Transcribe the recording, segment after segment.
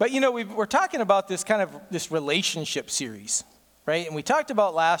But we're talking about this relationship series, right? And we talked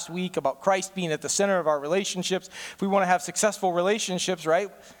about last week about Christ being at the center of our relationships. If we want to have successful relationships, right,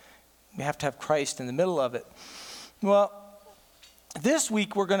 we have to have Christ in the middle of it. Well, this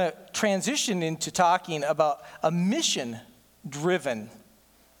week we're going to transition into talking about a mission-driven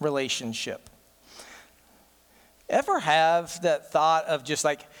relationship. Ever have that thought of just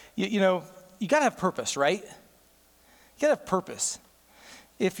like, you got to have purpose, right? You got to have purpose.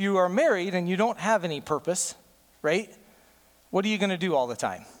 If you are married and you don't have any purpose, right, what are you going to do all the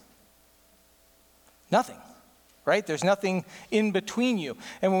time? Nothing, right? There's nothing in between you.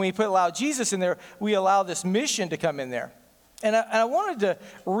 And when we allow Jesus in there, we allow this mission to come in there. And I wanted to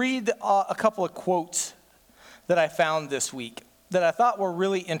read a couple of quotes that I found this week that I thought were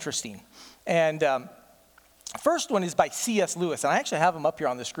really interesting. And first one is by C.S. Lewis, and I actually have them up here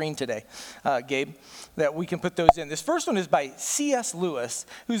on the screen today, Gabe, that we can put those in. This first one is by C.S. Lewis,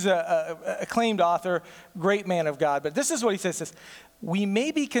 who's an acclaimed author, great man of God. But this is what he says, "We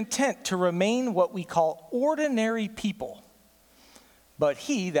may be content to remain what we call ordinary people, but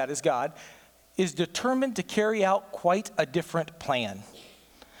he," that is God, "is determined to carry out quite a different plan.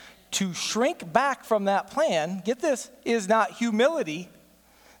 To shrink back from that plan," get this, "is not humility."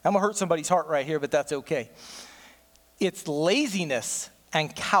 I'm going to hurt somebody's heart right here, but that's okay. "It's laziness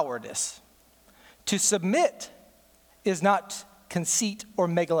and cowardice. To submit is not conceit or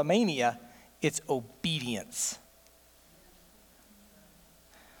megalomania, it's obedience."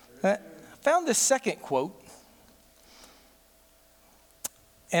 I found this second quote,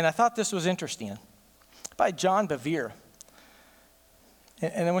 and I thought this was interesting, by John Bevere.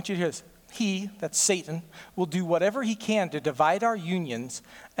 And I want you to hear this. "He," that's Satan, "will do whatever he can to divide our unions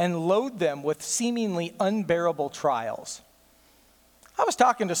and load them with seemingly unbearable trials." I was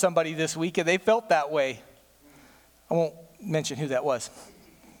talking to somebody this week and they felt that way. I won't mention who that was.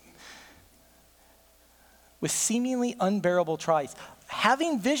 With seemingly unbearable trials.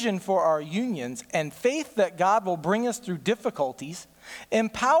 Having vision for our unions and faith that God will bring us through difficulties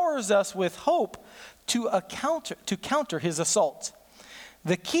empowers us with hope to counter his assaults.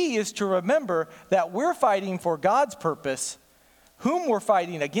 The key is to remember that we're fighting for God's purpose. Whom we're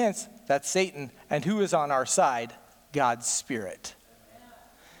fighting against, that's Satan, and who is on our side, God's Spirit.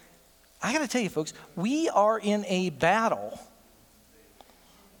 I got to tell you, folks, we are in a battle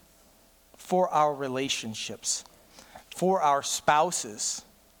for our relationships, for our spouses,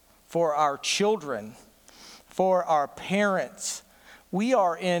 for our children, for our parents. We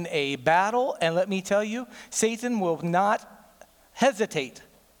are in a battle, and let me tell you, Satan will not hesitate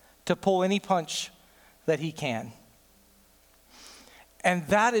to pull any punch that he can. And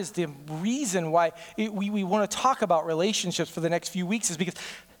that is the reason why we want to talk about relationships for the next few weeks, is because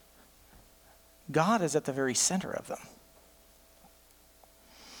God is at the very center of them.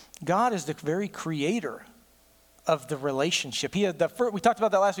 God is the very creator of the relationship. We talked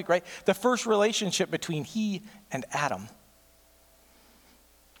about that last week, right? The first relationship between he and Adam.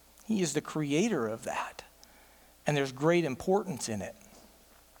 He is the creator of that. And there's great importance in it.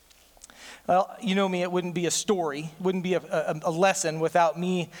 Well, you know me, it wouldn't be a story, it wouldn't be a lesson without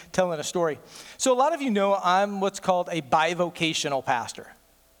me telling a story. So a lot of you know I'm what's called a bivocational pastor.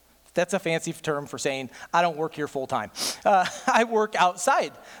 That's a fancy term for saying I don't work here full time. I work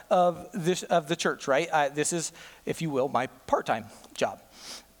outside of the church, right? This is, if you will, my part-time job.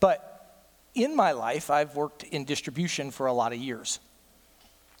 But in my life, I've worked in distribution for a lot of years.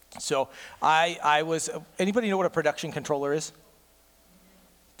 So anybody know what a production controller is?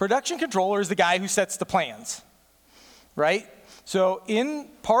 Production controller is the guy who sets the plans, right? So in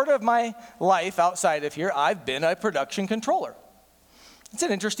part of my life outside of here, I've been a production controller. It's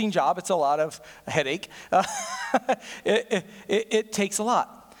an interesting job. It's a lot of headache. It takes a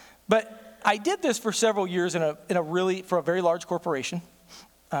lot. But I did this for several years for a very large corporation,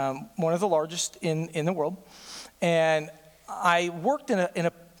 one of the largest in the world. And I worked in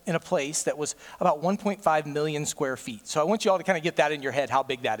a place that was about 1.5 million square feet. So I want you all to kind of get that in your head, how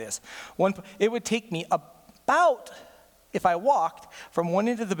big that is. It would take me about, if I walked from one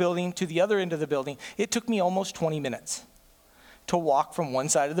end of the building to the other end of the building, it took me almost 20 minutes to walk from one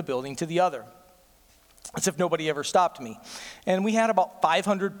side of the building to the other. As if nobody ever stopped me. And we had about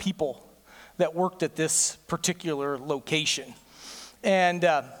 500 people that worked at this particular location. And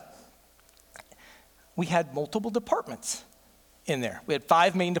we had multiple departments in there. We had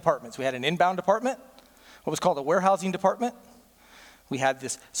 5 main departments. We had an inbound department, what was called a warehousing department. We had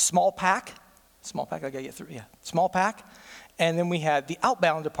this small pack, I gotta get through, small pack. And then we had the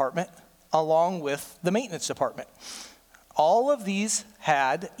outbound department along with the maintenance department. All of these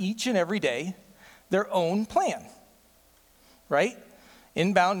had each and every day their own plan, right?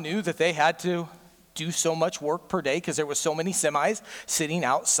 Inbound knew that they had to do so much work per day because there was so many semis sitting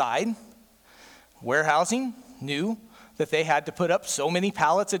outside. Warehousing knew that they had to put up so many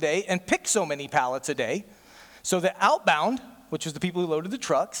pallets a day and pick so many pallets a day. So that outbound, which was the people who loaded the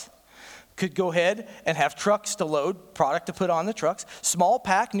trucks, could go ahead and have trucks to load, product to put on the trucks. Small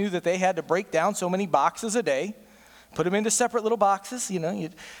pack knew that they had to break down so many boxes a day, put them into separate little boxes. You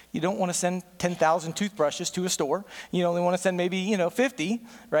don't want to send 10,000 toothbrushes to a store. You only want to send maybe, 50,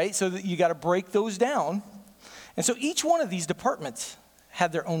 right? So that you got to break those down. And so each one of these departments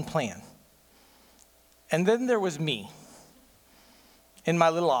had their own plan. And then there was me in my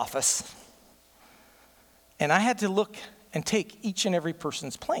little office. And I had to look and take each and every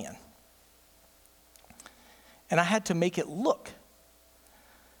person's plan. And I had to make it look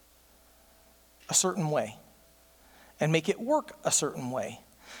a certain way and make it work a certain way.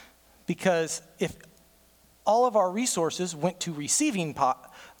 Because if all of our resources went to receiving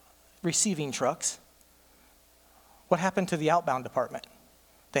trucks, what happened to the outbound department?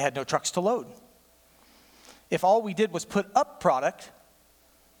 They had no trucks to load. If all we did was put up product,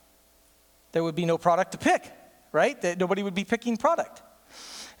 there would be no product to pick, right? Nobody would be picking product.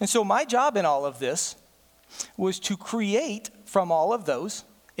 And so my job in all of this was to create from all of those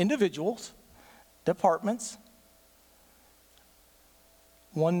individuals, departments,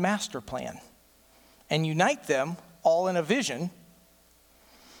 one master plan and unite them all in a vision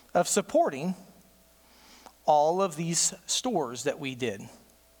of supporting all of these stores that we did.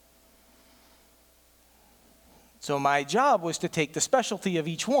 So my job was to take the specialty of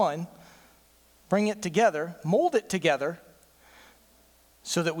each one, bring it together, mold it together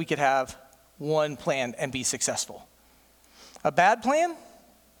so that we could have one plan and be successful. A bad plan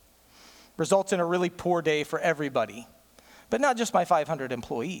results in a really poor day for everybody, but not just my 500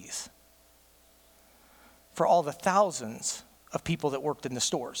 employees, for all the thousands of people that worked in the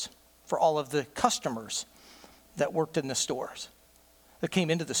stores, for all of the customers that worked in the stores, that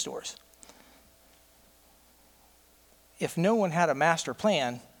came into the stores. If no one had a master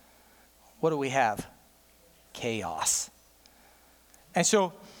plan, what do we have? Chaos. And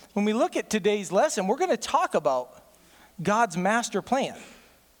so when we look at today's lesson, we're going to talk about God's master plan.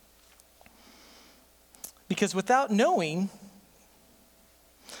 Because without knowing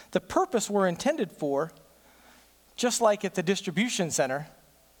the purpose we're intended for, just like at the distribution center,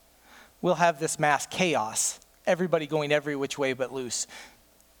 we'll have this mass chaos. Everybody going every which way but loose.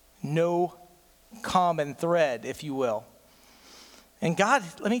 No common thread, if you will. And God,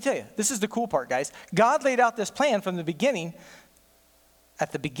 let me tell you, this is the cool part, guys. God laid out this plan from the beginning,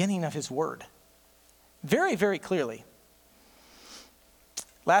 at the beginning of his word. Very, very clearly.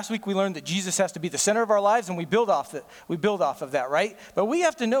 Last week we learned that Jesus has to be the center of our lives, and we build off of that, right? But we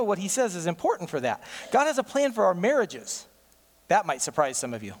have to know what he says is important for that. God has a plan for our marriages. That might surprise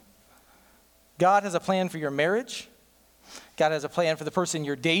some of you. God has a plan for your marriage. God has a plan for the person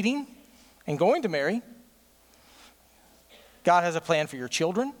you're dating and going to marry. God has a plan for your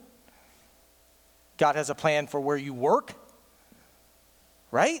children. God has a plan for where you work.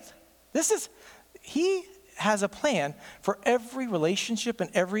 Right? He has a plan for every relationship and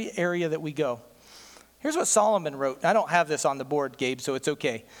every area that we go. Here's what Solomon wrote. I don't have this on the board, Gabe, so it's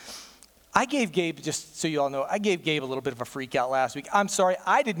okay. I gave Gabe, just so you all know, I gave Gabe a little bit of a freak out last week. I'm sorry,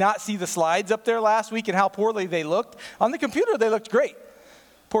 I did not see the slides up there last week and how poorly they looked. On the computer, they looked great.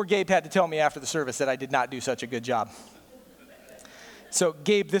 Poor Gabe had to tell me after the service that I did not do such a good job. So,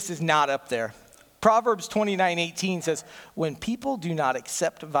 Gabe, this is not up there. Proverbs 29:18 says, when people do not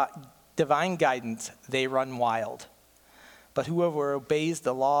accept divine guidance, they run wild. But whoever obeys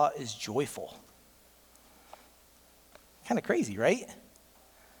the law is joyful. Kind of crazy, right?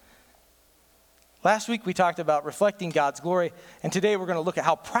 Last week we talked about reflecting God's glory, and today we're going to look at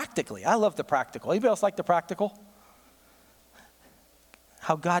how practically, I love the practical. Anybody else like the practical?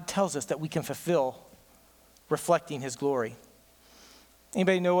 How God tells us that we can fulfill reflecting his glory.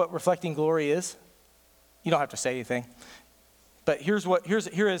 Anybody know what reflecting glory is? You don't have to say anything. But here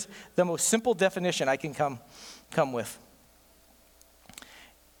is the most simple definition I can come with.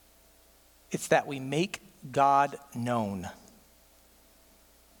 It's that we make God known.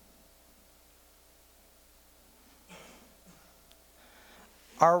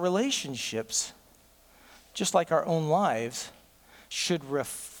 Our relationships, just like our own lives, should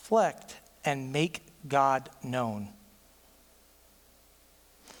reflect and make God known.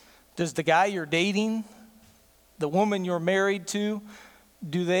 Does the guy you're dating, the woman you're married to,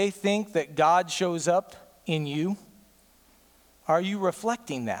 do they think that God shows up in you? Are you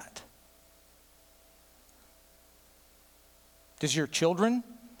reflecting that? Does your children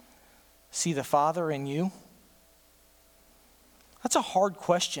see the Father in you? That's a hard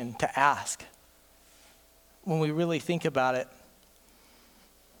question to ask when we really think about it.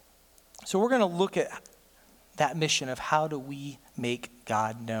 So we're going to look at that mission of how do we make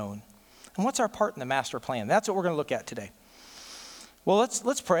God known? And what's our part in the master plan? That's what we're going to look at today. Well,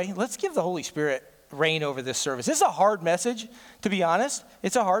 let's pray. Let's give the Holy Spirit reign over this service. This is a hard message, to be honest.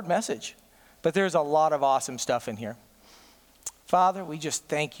 It's a hard message. But there's a lot of awesome stuff in here. Father, we just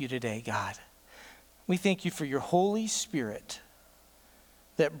thank you today, God. We thank you for your Holy Spirit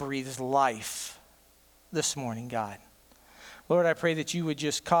that breathes life this morning, God. Lord, I pray that you would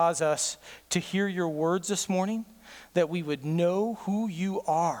just cause us to hear your words this morning, that we would know who you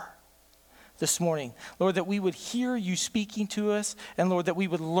are this morning. Lord, that we would hear you speaking to us, and Lord, that we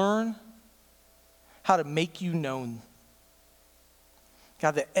would learn how to make you known.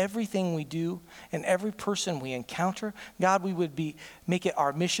 God, that everything we do and every person we encounter, God, we would make it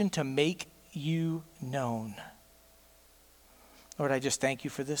our mission to make you known. Lord, I just thank you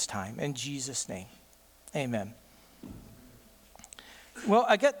for this time. In Jesus' name, amen. Well,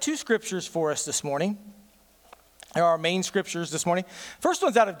 I got two scriptures for us this morning. They're our main scriptures this morning. First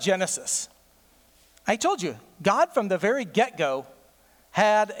one's out of Genesis. I told you, God from the very get-go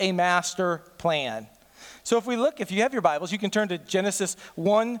had a master plan. So if you have your Bibles, you can turn to Genesis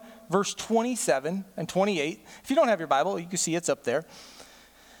 1, verse 27 and 28. If you don't have your Bible, you can see it's up there.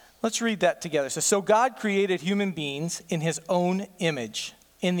 Let's read that together. It says, so God created human beings in his own image.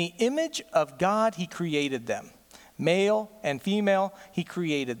 In the image of God, he created them. Male and female, he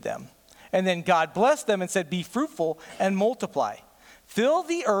created them. And then God blessed them and said, be fruitful and multiply. Fill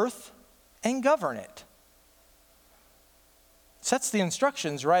the earth and govern it. Sets the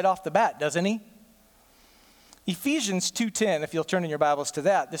instructions right off the bat, doesn't he? Ephesians 2:10, if you'll turn in your Bibles to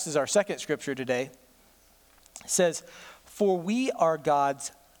that, this is our second scripture today, says, for we are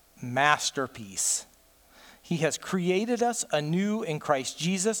God's masterpiece. He has created us anew in Christ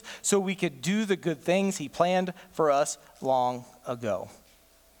Jesus so we could do the good things he planned for us long ago.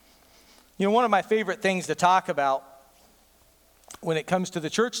 You know, one of my favorite things to talk about when it comes to the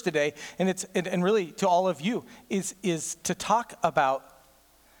church today, and really to all of you, is to talk about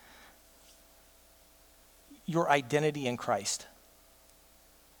your identity in Christ.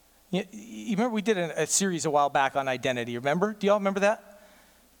 You remember we did a series a while back on identity, remember? Do y'all remember that?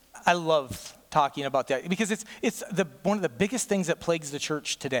 I love talking about that because it's one of the biggest things that plagues the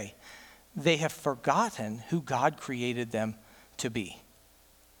church today. They have forgotten who God created them to be.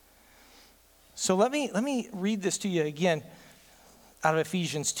 So let me read this to you again out of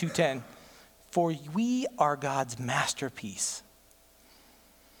Ephesians 2:10. For we are God's masterpiece.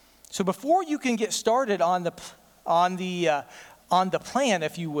 So before you can get started on the plan,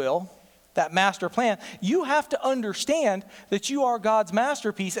 if you will, that master plan, you have to understand that you are God's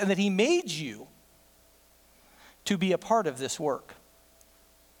masterpiece and that he made you to be a part of this work.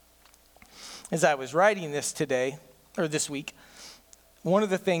 As I was writing this this week, one of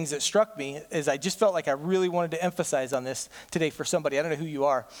the things that struck me is I just felt like I really wanted to emphasize on this today for somebody. I don't know who you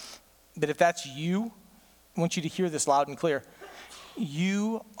are, but if that's you, I want you to hear this loud and clear.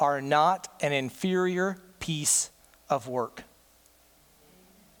 You are not an inferior piece of work.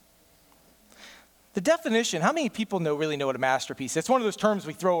 The definition, how many people really know what a masterpiece is? It's one of those terms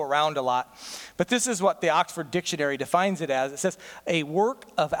we throw around a lot, but this is what the Oxford Dictionary defines it as. It says, a work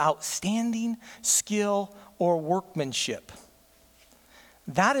of outstanding skill or workmanship.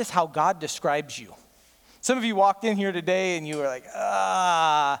 That is how God describes you. Some of you walked in here today and you were like,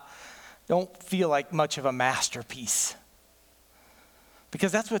 don't feel like much of a masterpiece.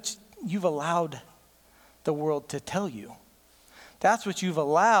 Because that's what you've allowed the world to tell you. That's what you've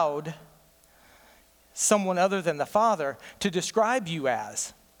allowed someone other than the Father to describe you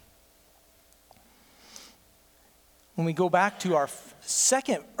as. When we go back to our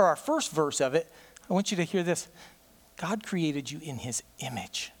first verse of it, I want you to hear this. God created you in his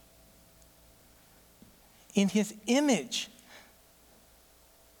image. In his image.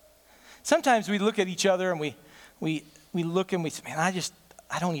 Sometimes we look at each other and we look and we say, man,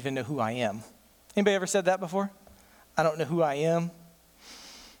 I don't even know who I am. Anybody ever said that before? I don't know who I am.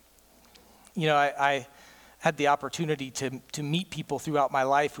 You know, I had the opportunity to meet people throughout my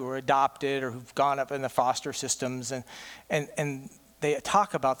life who are adopted or who've gone up in the foster systems, and they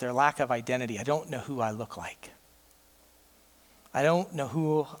talk about their lack of identity. I don't know who I look like. I don't know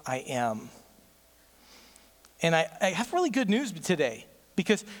who I am. And I have really good news today,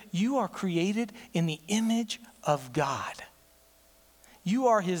 because you are created in the image of God. You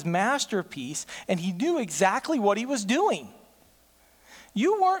are his masterpiece, and he knew exactly what he was doing.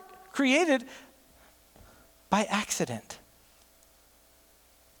 You weren't created by accident,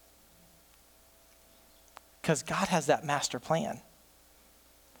 because God has that master plan.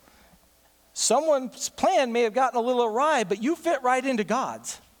 someone's plan may have gotten a little awry, but you fit right into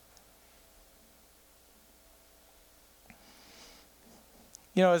God's.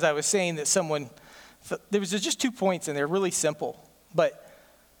 You know, as I was saying that there was just 2 points and they're really simple, but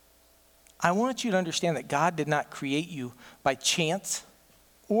I want you to understand that God did not create you by chance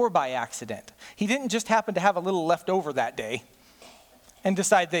or by accident. He didn't just happen to have a little left over that day and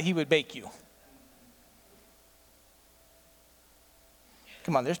decide that he would bake you.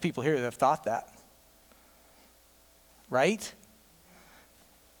 Come on, there's people here that have thought that. Right?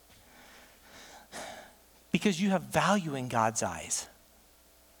 Because you have value in God's eyes.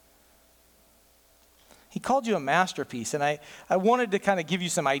 He called you a masterpiece, and I wanted to kind of give you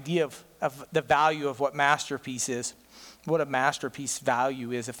some idea of the value of what masterpiece is, what a masterpiece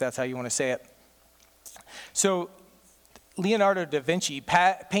value is, if that's how you want to say it. So Leonardo da Vinci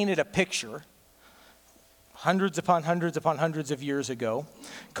painted a picture hundreds upon hundreds upon hundreds of years ago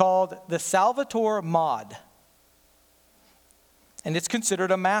called the Salvator Mod. And it's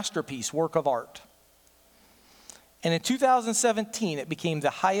considered a masterpiece, work of art. And in 2017, it became the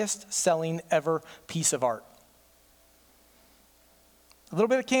highest selling ever piece of art. A little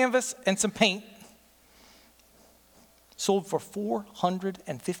bit of canvas and some paint. Sold for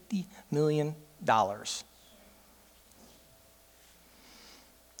 $450 million.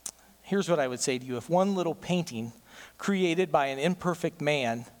 Here's what I would say to you. If one little painting created by an imperfect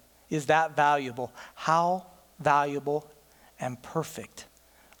man is that valuable, how valuable and perfect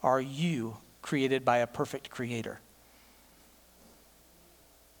are you created by a perfect creator?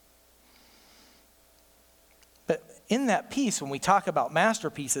 But in that piece, when we talk about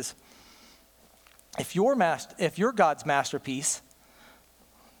masterpieces, if you're God's masterpiece,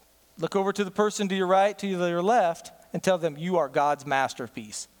 look over to the person to your right, to your left, and tell them you are God's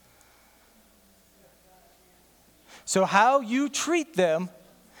masterpiece. So how you treat them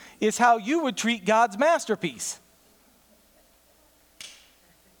is how you would treat God's masterpiece.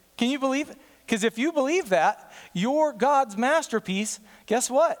 Can you believe it? Because if you believe that, you're God's masterpiece, guess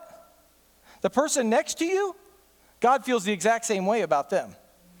what? The person next to you, God feels the exact same way about them.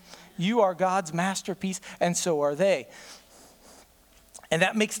 You are God's masterpiece, and so are they. And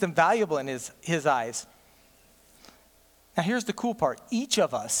that makes them valuable in his eyes. Now here's the cool part. Each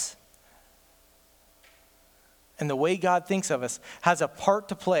of us, and the way God thinks of us, has a part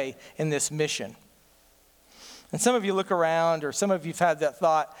to play in this mission. And some of you look around, or some of you have had that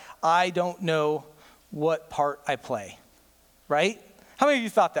thought, I don't know what part I play, right? How many of you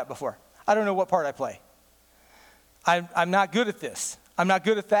thought that before? I don't know what part I play. I'm not good at this. I'm not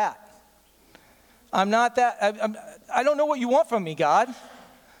good at that. I'm not that. I don't know what you want from me, God.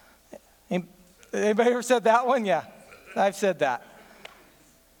 Anybody ever said that one? Yeah, I've said that.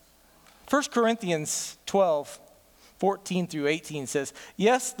 1 Corinthians 12, 14 through 18 says,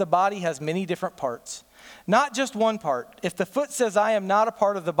 yes, the body has many different parts, not just one part. If the foot says, I am not a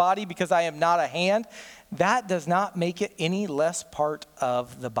part of the body because I am not a hand, that does not make it any less part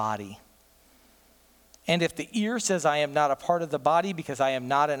of the body. And if the ear says, I am not a part of the body because I am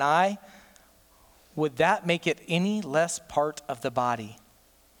not an eye, would that make it any less part of the body?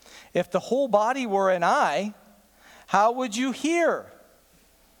 If the whole body were an eye, how would you hear?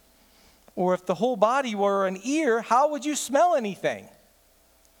 Or if the whole body were an ear, how would you smell anything?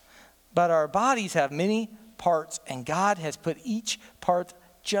 But our bodies have many parts, and God has put each part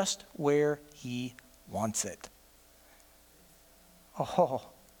just where he wants it. Oh.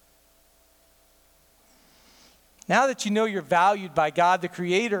 Now that you know you're valued by God the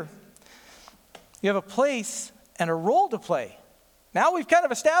Creator, you have a place and a role to play. Now we've kind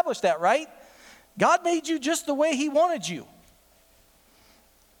of established that, right? God made you just the way he wanted you.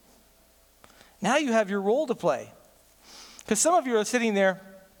 Now you have your role to play. Because some of you are sitting there,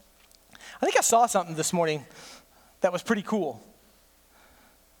 I think I saw something this morning that was pretty cool.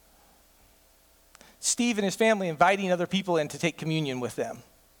 Steve and his family inviting other people in to take communion with them.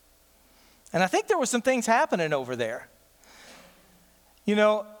 And I think there was some things happening over there. You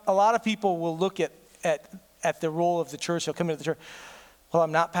know, a lot of people will look at the role of the church. They'll come into the church. Well,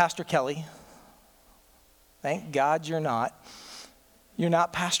 I'm not Pastor Kelly. Thank God you're not. You're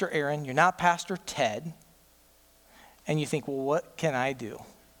not Pastor Aaron. You're not Pastor Ted. And you think, well, what can I do?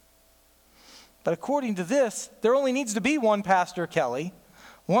 But according to this, there only needs to be one Pastor Kelly,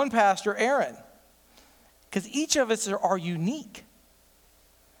 one Pastor Aaron. Because each of us are unique.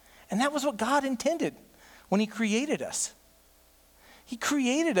 And that was what God intended when he created us. He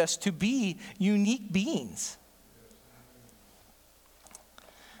created us to be unique beings.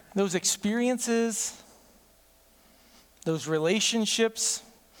 Those experiences, those relationships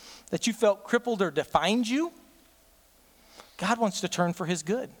that you felt crippled or defined you, God wants to turn for his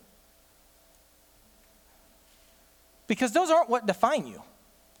good. because those aren't what define you,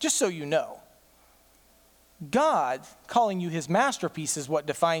 just so you know. God calling you his masterpiece is what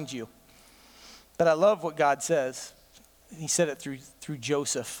defines you. But I love what God says. He said it through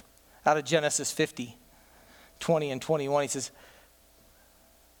Joseph out of Genesis 50, 20 and 21. He says,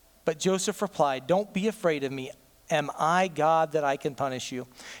 but Joseph replied, don't be afraid of me. Am I God that I can punish you?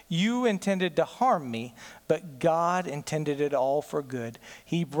 You intended to harm me, but God intended it all for good.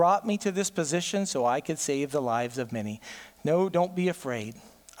 He brought me to this position so I could save the lives of many. No, don't be afraid.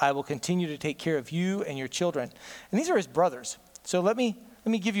 I will continue to take care of you and your children. And these are his brothers. So let me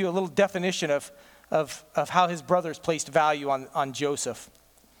give you a little definition of how his brothers placed value on Joseph.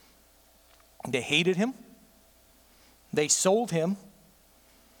 They hated him. They sold him.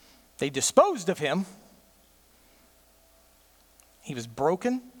 They disposed of him. He was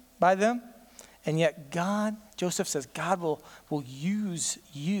broken by them. And yet God, Joseph says, God will use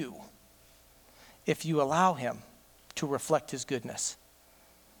you if you allow him to reflect his goodness.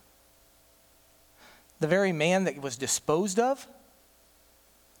 The very man that was disposed of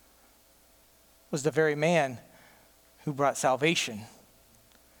was the very man who brought salvation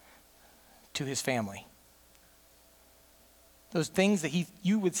to his family. Those things that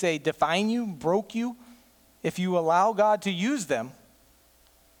you would say define you, broke you, if you allow God to use them,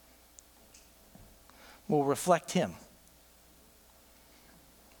 will reflect him.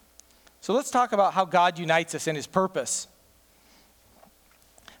 So let's talk about how God unites us in his purpose.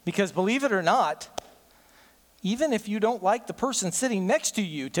 Because believe it or not, even if you don't like the person sitting next to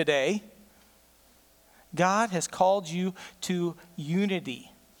you today, God has called you to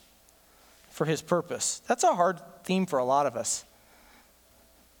unity for his purpose. That's a hard theme for a lot of us.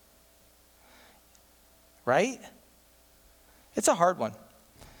 Right? It's a hard one.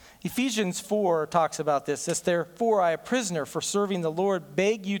 Ephesians 4 talks about this. It says, therefore, I, a prisoner for serving the Lord,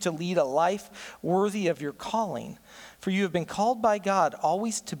 beg you to lead a life worthy of your calling. For you have been called by God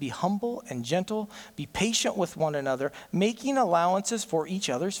always to be humble and gentle, be patient with one another, making allowances for each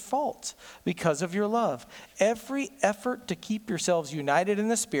other's faults because of your love. Every effort to keep yourselves united in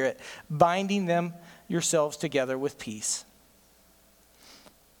the Spirit, binding them yourselves together with peace.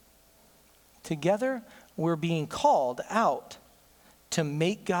 Together, we're being called out to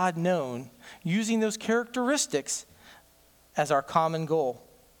make God known using those characteristics as our common goal.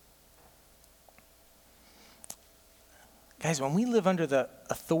 Guys, when we live under the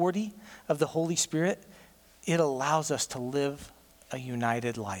authority of the Holy Spirit, it allows us to live a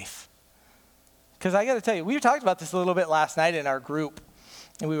united life. Because I got to tell you, we talked about this a little bit last night in our group,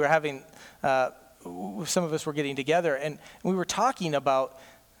 and we were having, some of us were getting together, and we were talking about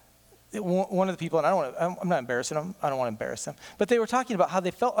one of the people, and I'm not embarrassing them. I don't want to embarrass them. But they were talking about how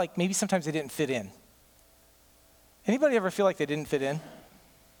they felt like maybe sometimes they didn't fit in. Anybody ever feel like they didn't fit in?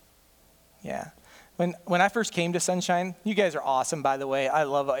 Yeah. When I first came to Sunshine, you guys are awesome, by the way. I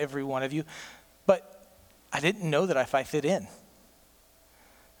love every one of you. But I didn't know that if I fit in.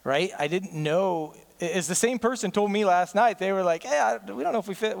 Right? I didn't know. As the same person told me last night, they were like, hey, we don't know if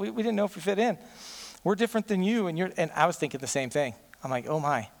we fit. We didn't know if we fit in. We're different than you. And I was thinking the same thing. I'm like, oh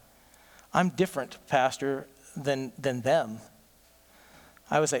my. I'm different, Pastor, than them.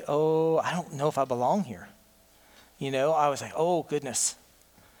 I was like, oh, I don't know if I belong here. I was like, oh, goodness.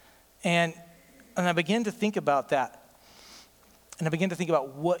 And I began to think about that. And I began to think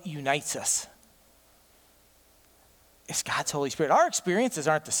about what unites us. It's God's Holy Spirit. Our experiences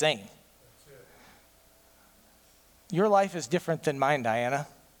aren't the same. Your life is different than mine, Diana.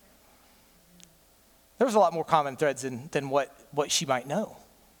 There's a lot more common threads than what she might know.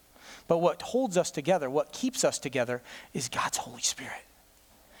 But what holds us together, what keeps us together, is God's Holy Spirit.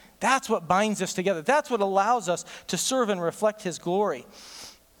 That's what binds us together. That's what allows us to serve and reflect his glory.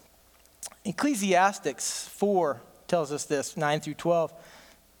 Ecclesiastes 4 tells us this, 9 through 12.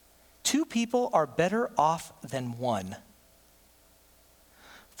 2 people are better off than one,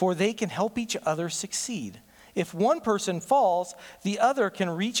 for they can help each other succeed. If one person falls, the other can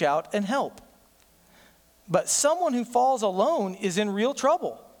reach out and help. But someone who falls alone is in real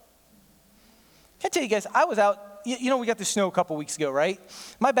trouble. I tell you guys, I was out, we got the snow a couple weeks ago, right?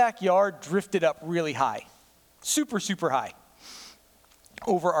 My backyard drifted up really high, super, super high,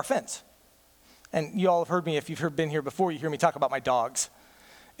 over our fence. And you all have heard me, if you've been here before, you hear me talk about my dogs.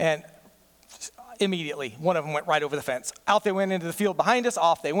 And immediately, one of them went right over the fence. Out they went into the field behind us,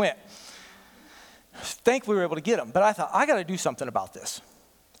 off they went. Thankfully, we were able to get them. But I thought, I got to do something about this.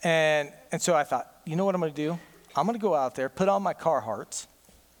 And so I thought, you know what I'm going to do? I'm going to go out there, put on my Carhartts,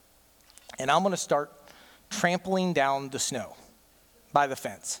 and I'm going to start trampling down the snow by the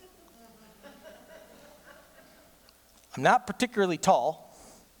fence. I'm not particularly tall.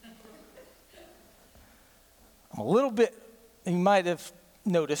 I'm a little bit, you might have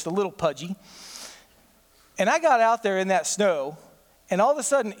noticed, a little pudgy. And I got out there in that snow, and all of a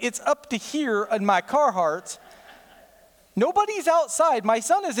sudden, it's up to here in my Carhartt. Nobody's outside. My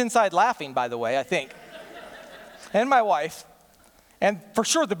son is inside laughing, by the way, I think. And my wife. And for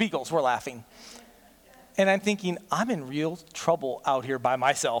sure the beagles were laughing. And I'm thinking, I'm in real trouble out here by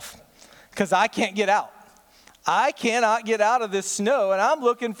myself because I can't get out. I cannot get out of this snow, and I'm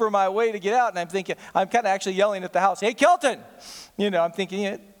looking for my way to get out. And I'm thinking, I'm kind of actually yelling at the house, hey, Kelton. I'm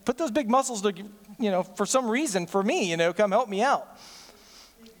thinking, put those big muscles to, for some reason for me, come help me out.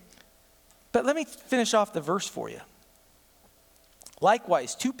 But let me finish off the verse for you.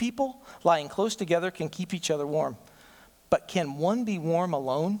 Likewise, two people lying close together can keep each other warm. But can one be warm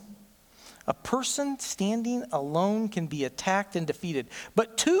alone? A person standing alone can be attacked and defeated.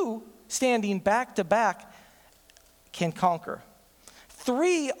 But two standing back to back can conquer.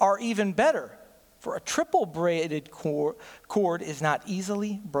 Three are even better, for a triple braided cord is not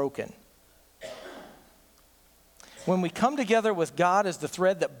easily broken. When we come together with God as the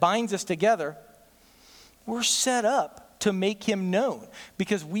thread that binds us together, we're set up to make him known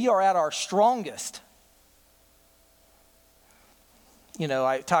because we are at our strongest.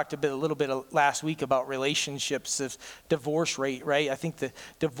 I talked a little bit last week about relationships, of divorce rate, right? I think the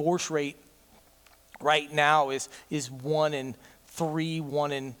divorce rate right now is 1 in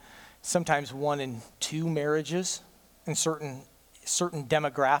 3, sometimes 1 in 2 marriages in certain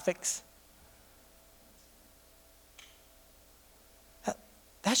demographics.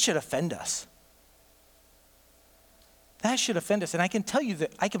 That should offend us. That should offend us. And I can tell you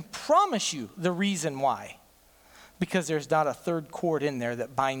that, I can promise you the reason why. Because there's not a third cord in there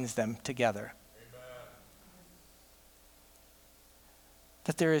that binds them together. Amen.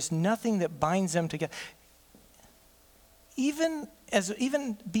 That there is nothing that binds them together. Even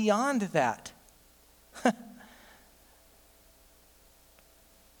beyond that.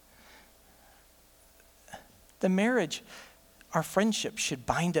 The marriage, our friendship should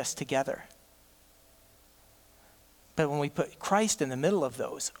bind us together. But when we put Christ in the middle of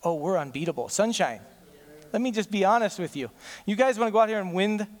those, we're unbeatable. Sunshine. Let me just be honest with you. You guys want to go out here and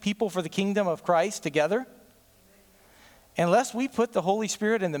win people for the kingdom of Christ together? Unless we put the Holy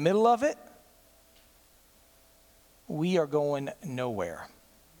Spirit in the middle of it, we are going nowhere.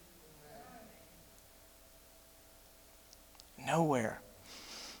 Nowhere.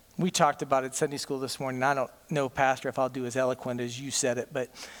 We talked about it Sunday school this morning. I don't know, Pastor, if I'll do as eloquent as you said it, but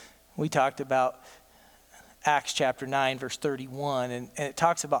we talked about Acts chapter 9, verse 31, and it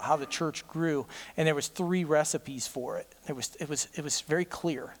talks about how the church grew, and there was 3 recipes for it. It was very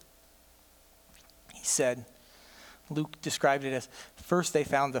clear. He said, Luke described it as, first they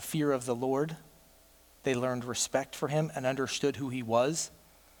found the fear of the Lord. They learned respect for him and understood who he was.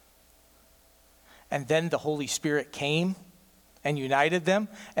 And then the Holy Spirit came and united them,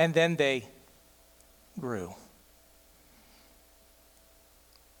 and then they grew.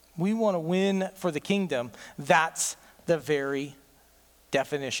 We want to win for the kingdom. That's the very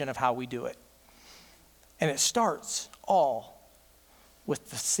definition of how we do it. And it starts all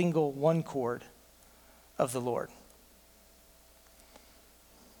with the single one cord of the Lord.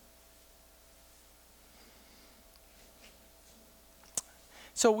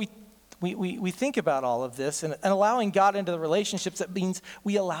 So we think about all of this and allowing God into the relationships. That means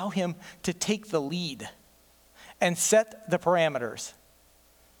we allow him to take the lead and set the parameters.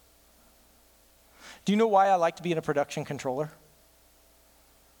 Do you know why I like to be in a production controller?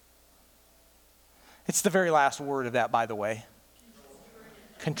 It's the very last word of that, by the way.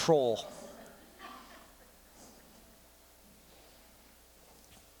 Control.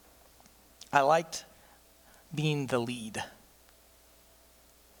 I liked being the lead.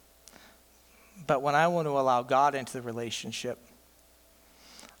 But when I want to allow God into the relationship,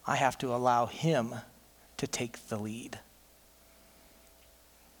 I have to allow him to take the lead.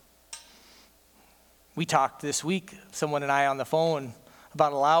 We talked this week, someone and I on the phone,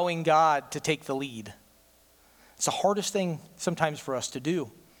 about allowing God to take the lead. It's the hardest thing sometimes for us to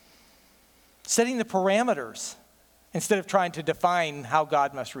do. Setting the parameters instead of trying to define how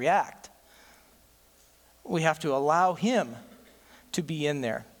God must react. We have to allow him to be in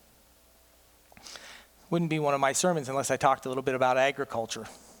there. Wouldn't be one of my sermons unless I talked a little bit about agriculture,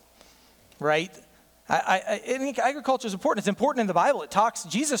 right? I think agriculture is important. It's important in the Bible.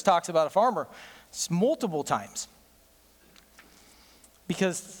 Jesus talks about a farmer multiple times.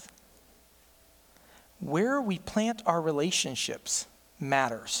 Because where we plant our relationships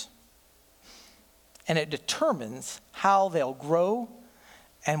matters. And it determines how they'll grow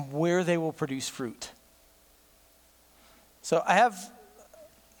and where they will produce fruit. So I have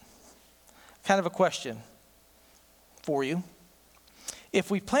kind of a question. for you. If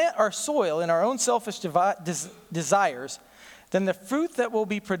we plant our soil in our own selfish desires, then the fruit that will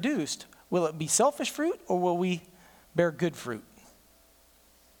be produced, will it be selfish fruit or will we bear good fruit?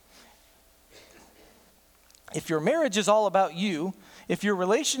 If your marriage is all about you, if your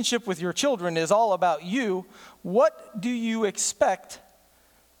relationship with your children is all about you, what do you expect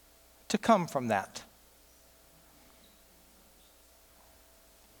to come from that?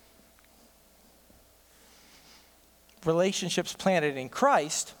 Relationships planted in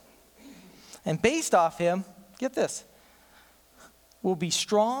Christ and based off him, get this, will be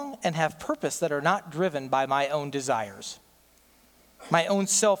strong and have purpose that are not driven by my own desires, my own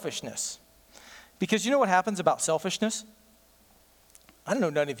selfishness. Because you know what happens about selfishness? I don't know,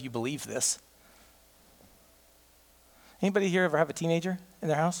 none of you believe this. Anybody here ever have a teenager in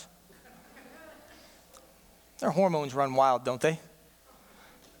their house? Their hormones run wild, don't they?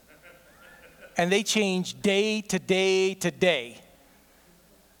 And they change day to day to day.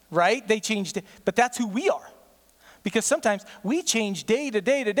 Right? They change, but that's who we are. Because sometimes we change day to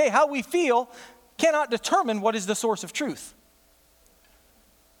day to day. How we feel cannot determine what is the source of truth.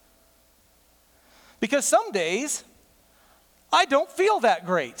 Because some days, I don't feel that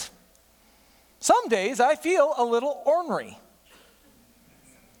great. Some days, I feel a little ornery.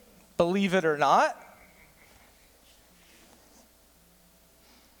 Believe it or not.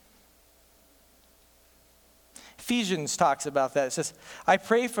 Ephesians talks about that. It says, I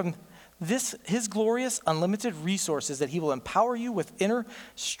pray from his glorious, unlimited resources that he will empower you with inner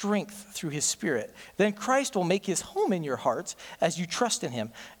strength through his Spirit. Then Christ will make his home in your hearts as you trust in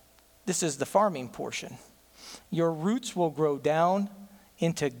him. This is the farming portion. Your roots will grow down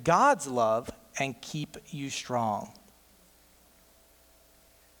into God's love and keep you strong.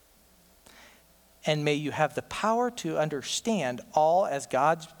 And may you have the power to understand all as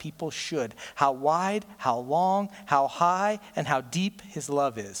God's people should, how wide, how long, how high, and how deep his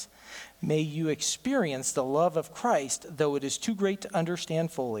love is. May you experience the love of Christ, though it is too great to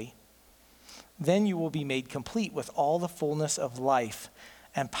understand fully. Then you will be made complete with all the fullness of life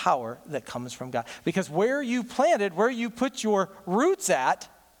and power that comes from God. Because where you planted, where you put your roots at,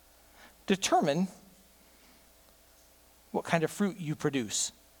 determine what kind of fruit you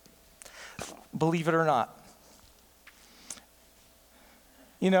produce. Believe it or not.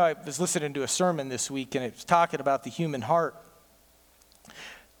 You know, I was listening to a sermon this week and it was talking about the human heart.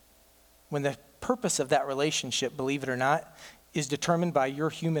 When the purpose of that relationship, believe it or not, is determined by your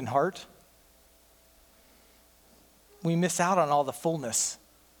human heart, we miss out on all the fullness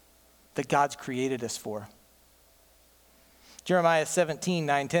that God's created us for. Jeremiah 17,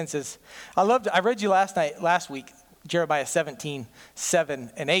 9, 10 says, I read you last week, Jeremiah 17,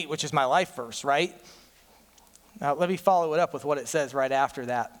 7 and 8, which is my life verse, right? Now let me follow it up with what it says right after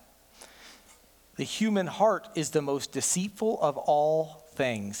that. The human heart is the most deceitful of all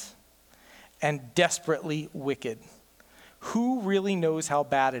things and desperately wicked. Who really knows how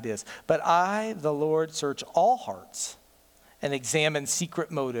bad it is? But I, the Lord, search all hearts and examine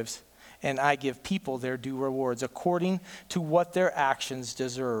secret motives, and I give people their due rewards according to what their actions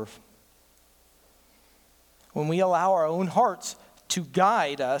deserve. When we allow our own hearts to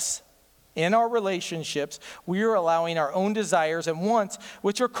guide us in our relationships, we are allowing our own desires and wants,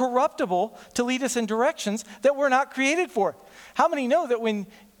 which are corruptible, to lead us in directions that we're not created for. How many know that when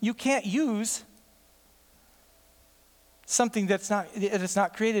you can't use something that it's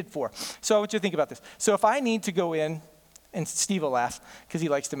not created for? So I want you to think about this. So if I need to go in, and Steve will laugh because he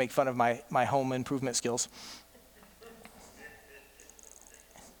likes to make fun of my home improvement skills.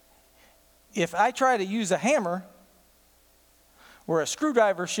 If I try to use a hammer where a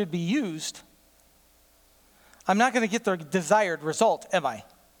screwdriver should be used, I'm not going to get the desired result, am I?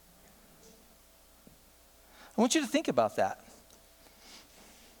 I want you to think about that.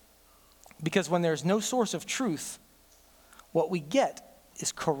 Because when there's no source of truth, what we get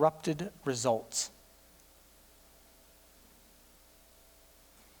is corrupted results.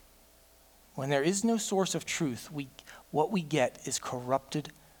 When there is no source of truth, what we get is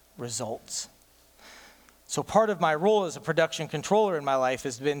corrupted results. So part of my role as a production controller in my life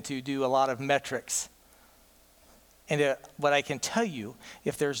has been to do a lot of metrics. And what I can tell you,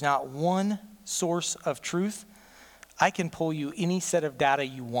 if there's not one source of truth, I can pull you any set of data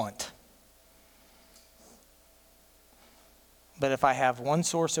you want. But if I have one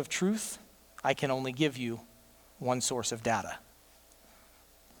source of truth, I can only give you one source of data.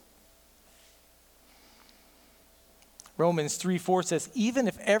 Romans 3:4 says, even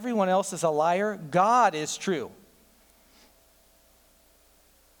if everyone else is a liar, God is true.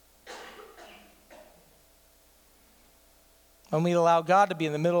 When we allow God to be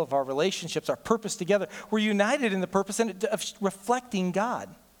in the middle of our relationships, our purpose together, we're united in the purpose of reflecting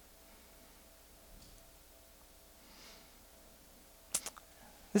God.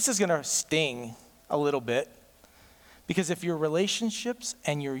 This is going to sting a little bit, because if your relationships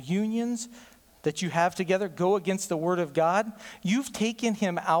and your unions that you have together go against the Word of God, you've taken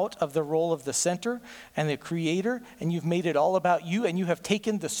him out of the role of the center and the creator, and you've made it all about you, and you have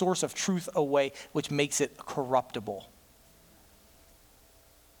taken the source of truth away, which makes it corruptible.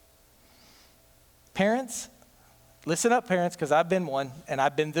 Parents, listen up, parents, because I've been one, and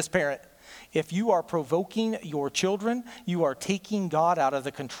I've been this parent. If you are provoking your children, you are taking God out of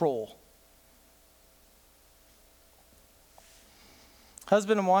the control.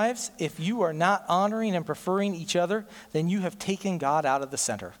 Husband and wives, if you are not honoring and preferring each other, then you have taken God out of the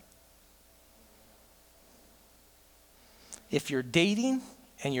center. If you're dating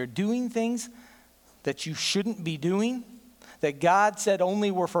and you're doing things that you shouldn't be doing, that God said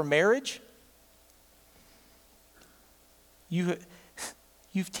only were for marriage, you've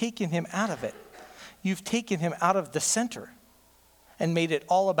taken him out of it. You've taken him out of the center and made it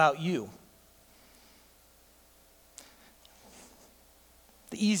all about you.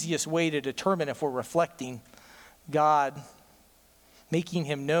 The easiest way to determine if we're reflecting God, making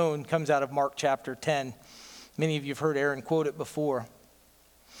him known, comes out of Mark chapter 10. Many of you have heard Aaron quote it before.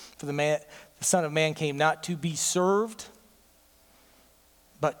 For the Son of Man came not to be served,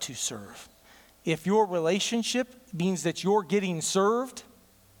 but to serve. If your relationship means that you're getting served,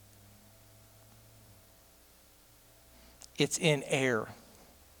 it's in error.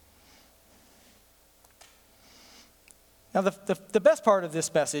 Now, the best part of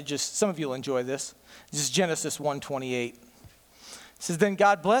this message is, some of you will enjoy this. This is Genesis 1:28. It says, then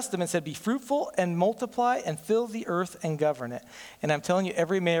God blessed them and said, be fruitful and multiply and fill the earth and govern it. And I'm telling you,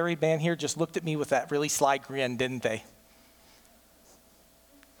 every married man here just looked at me with that really sly grin, didn't they?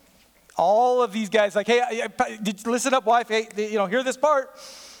 All of these guys like, hey, listen up, wife. Hey, hear this part.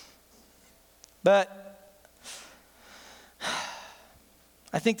 But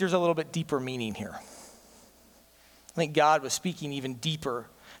I think there's a little bit deeper meaning here. I think God was speaking even deeper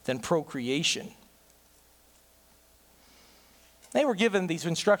than procreation. They were given these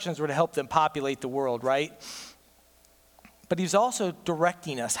instructions were to help them populate the world, right? But he's also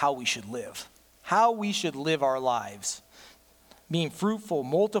directing us how we should live our lives. Being fruitful,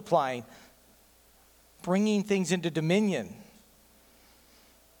 multiplying, bringing things into dominion.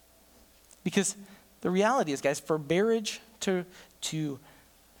 Because the reality is, guys, for marriage to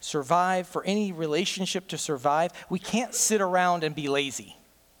survive, for any relationship to survive, we can't sit around and be lazy.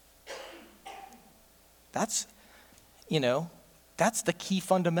 That's the key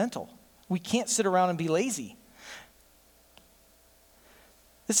fundamental. We can't sit around and be lazy.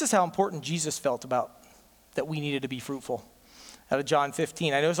 This is how important Jesus felt about that we needed to be fruitful. Out of John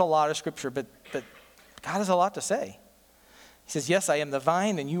 15. I know there's a lot of scripture, but God has a lot to say. He says, yes, I am the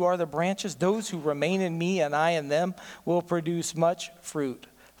vine and you are the branches. Those who remain in me and I in them will produce much fruit.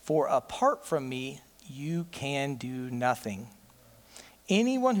 For apart from me, you can do nothing.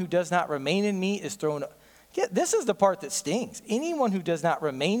 Anyone who does not remain in me is thrown. This is the part that stings. Anyone who does not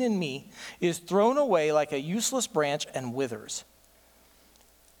remain in me is thrown away like a useless branch and withers.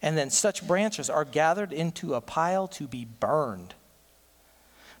 And then such branches are gathered into a pile to be burned.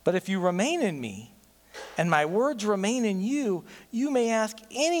 But if you remain in me, and my words remain in you, you may ask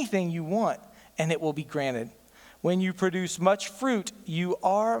anything you want, and it will be granted. When you produce much fruit, you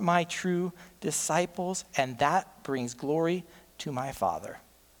are my true disciples, and that brings glory to my Father.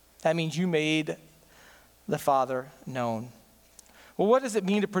 That means you made the Father known. Well, what does it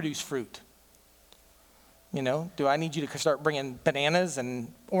mean to produce fruit? Do I need you to start bringing bananas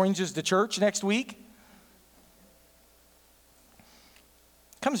and oranges to church next week?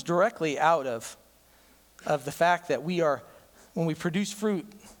 It comes directly out of the fact that when we produce fruit,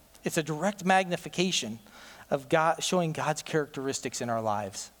 it's a direct magnification of God, showing God's characteristics in our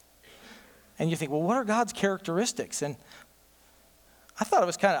lives. And you think, well, what are God's characteristics? And I thought it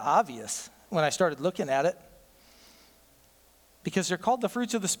was kind of obvious when I started looking at it, because they're called the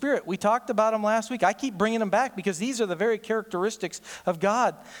fruits of the Spirit. We talked about them last week. I keep bringing them back because these are the very characteristics of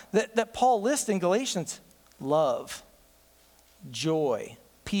God that Paul lists in Galatians. Love, joy,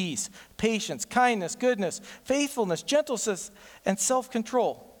 peace, patience, kindness, goodness, faithfulness, gentleness, and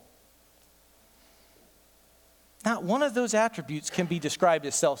self-control. Not one of those attributes can be described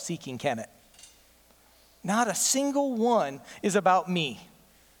as self-seeking, can it? Not a single one is about me.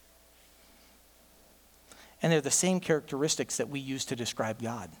 And they're the same characteristics that we use to describe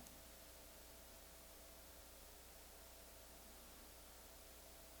God.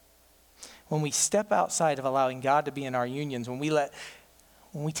 when we step outside of allowing God to be in our unions, when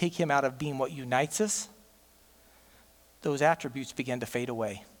we take him out of being what unites us, those attributes begin to fade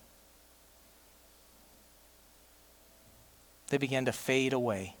away. They begin to fade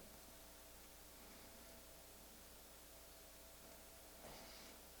away.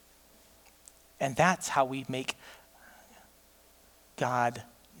 And that's how we make God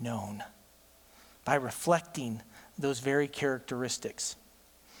known, by reflecting those very characteristics.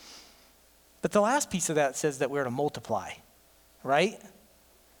 But the last piece of that says that we're to multiply, right?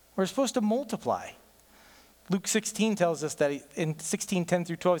 We're supposed to multiply. Luke 16 tells us that in 16:10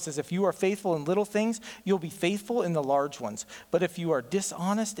 through 12, it says, if you are faithful in little things, you'll be faithful in the large ones. But if you are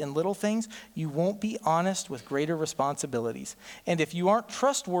dishonest in little things, you won't be honest with greater responsibilities. And if you aren't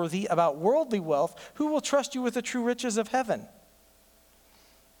trustworthy about worldly wealth, who will trust you with the true riches of heaven?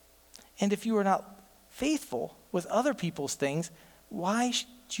 And if you are not faithful with other people's things, why should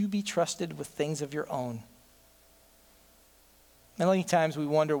you be trusted with things of your own? Many times we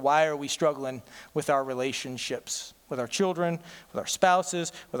wonder, why are we struggling with our relationships, with our children, with our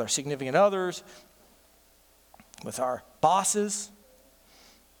spouses, with our significant others, with our bosses?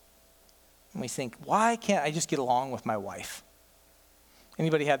 And we think, why can't I just get along with my wife?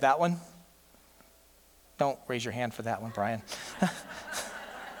 Anybody had that one? Don't raise your hand for that one, Brian.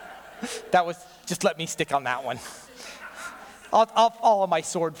 Just let me stick on that one. I'll follow my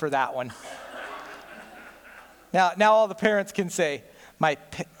sword for that one. Now all the parents can say,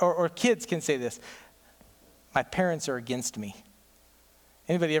 or kids can say this, my parents are against me.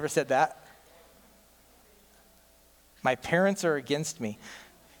 Anybody ever said that? My parents are against me.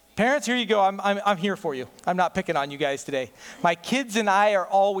 Parents, here you go. I'm here for you. I'm not picking on you guys today. My kids and I are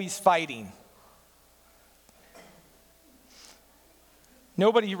always fighting.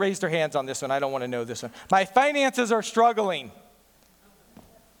 Nobody raised their hands on this one. I don't want to know this one. My finances are struggling.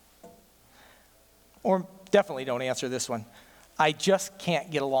 Or definitely don't answer this one. I just can't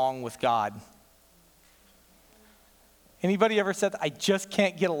get along with God. Anybody ever said, I just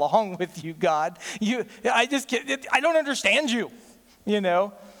can't get along with you, God? I don't understand you, you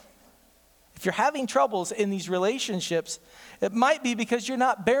know? If you're having troubles in these relationships, it might be because you're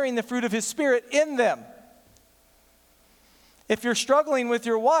not bearing the fruit of his Spirit in them. If you're struggling with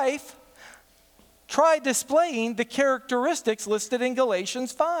your wife, try displaying the characteristics listed in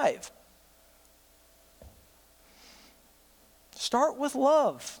Galatians 5. Start with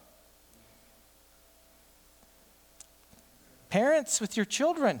love. Parents, with your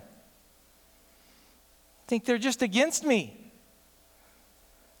children, think they're just against me.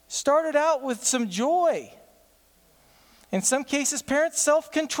 Start it out with some joy. In some cases, parents,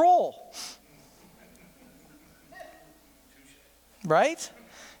 self-control. Right?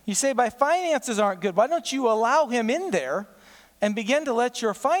 You say, my finances aren't good. Why don't you allow him in there and begin to let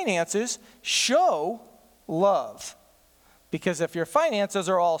your finances show love? Because if your finances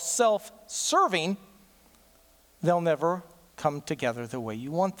are all self-serving, they'll never come together the way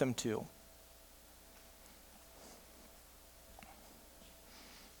you want them to.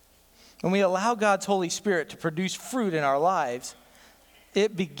 When we allow God's Holy Spirit to produce fruit in our lives,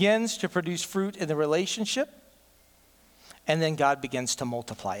 it begins to produce fruit in the relationship, and then God begins to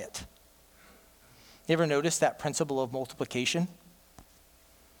multiply it. You ever notice that principle of multiplication?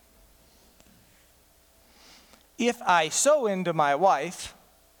 If I sow into my wife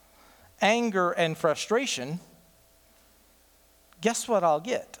anger and frustration, guess what I'll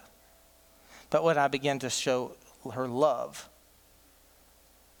get? But when I begin to show her love,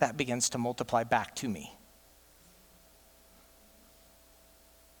 that begins to multiply back to me.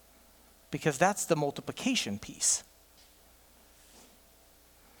 Because that's the multiplication piece.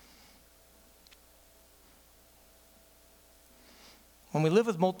 When we live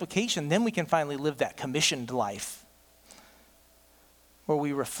with multiplication, then we can finally live that commissioned life where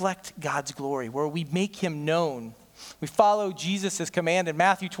we reflect God's glory, where we make him known. We follow Jesus' command in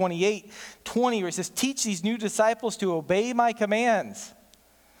Matthew 28:20, where it says, teach these new disciples to obey my commands.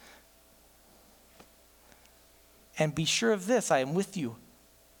 And be sure of this, I am with you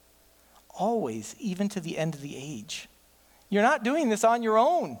always, even to the end of the age. You're not doing this on your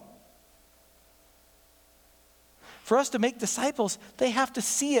own. For us to make disciples, they have to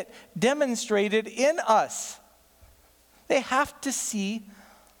see it demonstrated in us. They have to see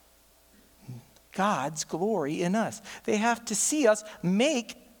God's glory in us. They have to see us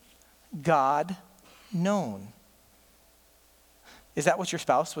make God known. Is that what your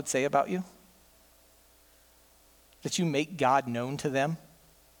spouse would say about you? That you make God known to them?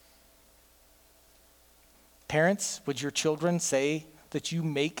 Parents, would your children say that you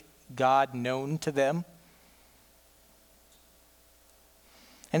make God known to them?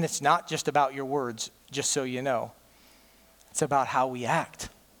 And it's not just about your words, just so you know. It's about how we act.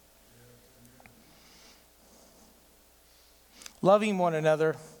 Loving one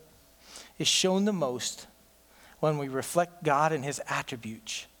another is shown the most when we reflect God and his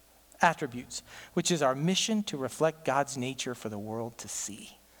attributes, which is our mission to reflect God's nature for the world to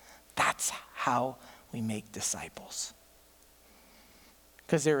see. That's how we make disciples.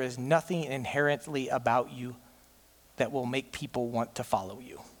 Because there is nothing inherently about you that will make people want to follow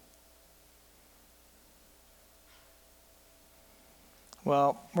you.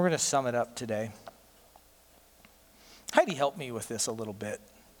 Well, we're going to sum it up today. Heidi helped me with this a little bit.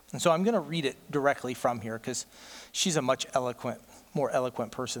 And so I'm going to read it directly from here because she's a much more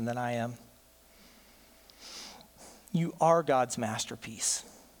eloquent person than I am. You are God's masterpiece.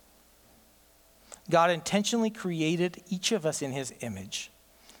 God intentionally created each of us in his image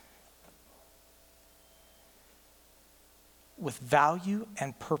with value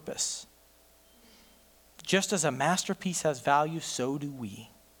and purpose. Just as a masterpiece has value, so do we.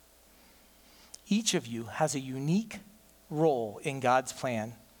 Each of you has a unique role in God's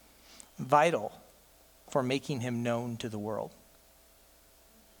plan, vital for making him known to the world.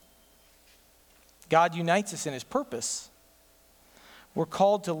 God unites us in his purpose. We're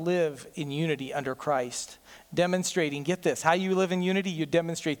called to live in unity under Christ, demonstrating, get this, how you live in unity, you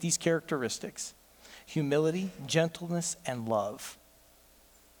demonstrate these characteristics: humility, gentleness, and love.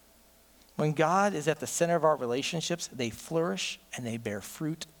 When God is at the center of our relationships, they flourish and they bear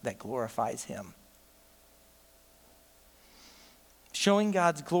fruit that glorifies him. Showing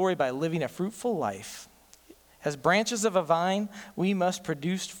God's glory by living a fruitful life. As branches of a vine, we must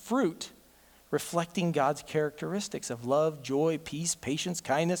produce fruit reflecting God's characteristics of love, joy, peace, patience,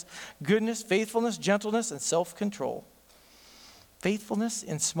 kindness, goodness, faithfulness, gentleness, and self-control. Faithfulness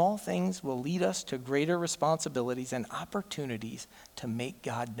in small things will lead us to greater responsibilities and opportunities to make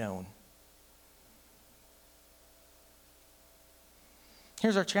God known.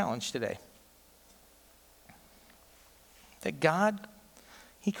 Here's our challenge today. That God,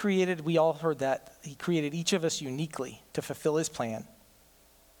 he created, we all heard that, he created each of us uniquely to fulfill his plan.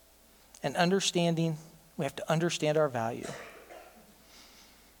 And understanding, we have to understand our value.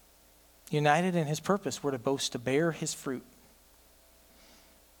 United in his purpose, we're to boast to bear his fruit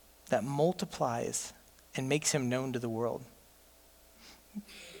that multiplies and makes him known to the world.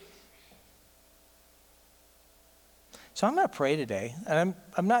 So I'm going to pray today, and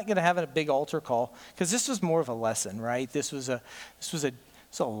I'm not going to have a big altar call because this was more of a lesson, right? This was a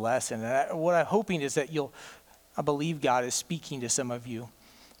lesson, and what I'm hoping is that I believe God is speaking to some of you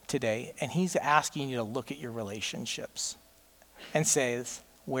today, and he's asking you to look at your relationships and say,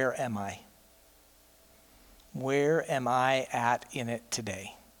 where am I? Where am I at in it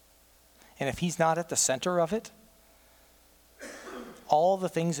today? And if he's not at the center of it, all the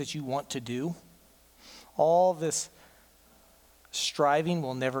things that you want to do, all this striving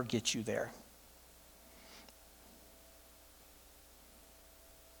will never get you there.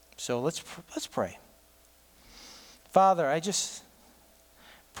 So let's pray. Father, I just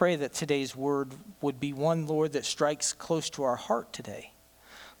pray that today's word would be one, Lord, that strikes close to our heart today.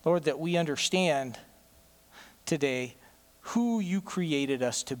 Lord, that we understand today who you created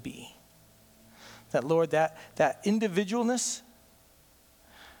us to be. That, Lord, that individualness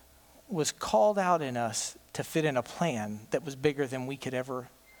was called out in us to fit in a plan that was bigger than we could ever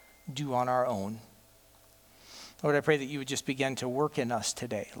do on our own. Lord, I pray that you would just begin to work in us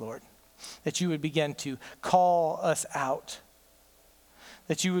today, Lord. That you would begin to call us out.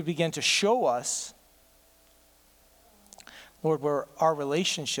 That you would begin to show us, Lord, where our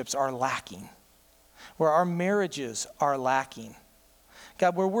relationships are lacking. Where our marriages are lacking.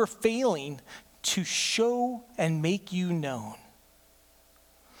 God, where we're failing to show and make you known.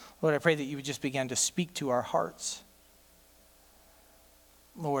 Lord, I pray that you would just begin to speak to our hearts.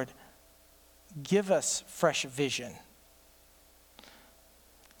 Lord, give us fresh vision.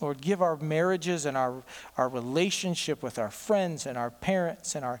 Lord, give our marriages and our relationship with our friends and our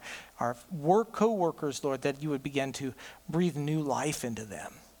parents and our co-workers, Lord, that you would begin to breathe new life into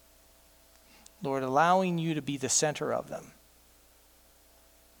them. Lord, allowing you to be the center of them.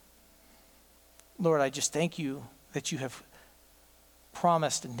 Lord, I just thank you that you have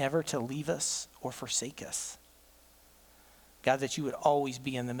promised never to leave us or forsake us. God, that you would always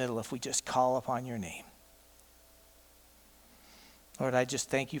be in the middle if we just call upon your name. Lord, I just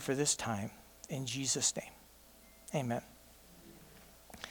thank you for this time. In Jesus' name, amen.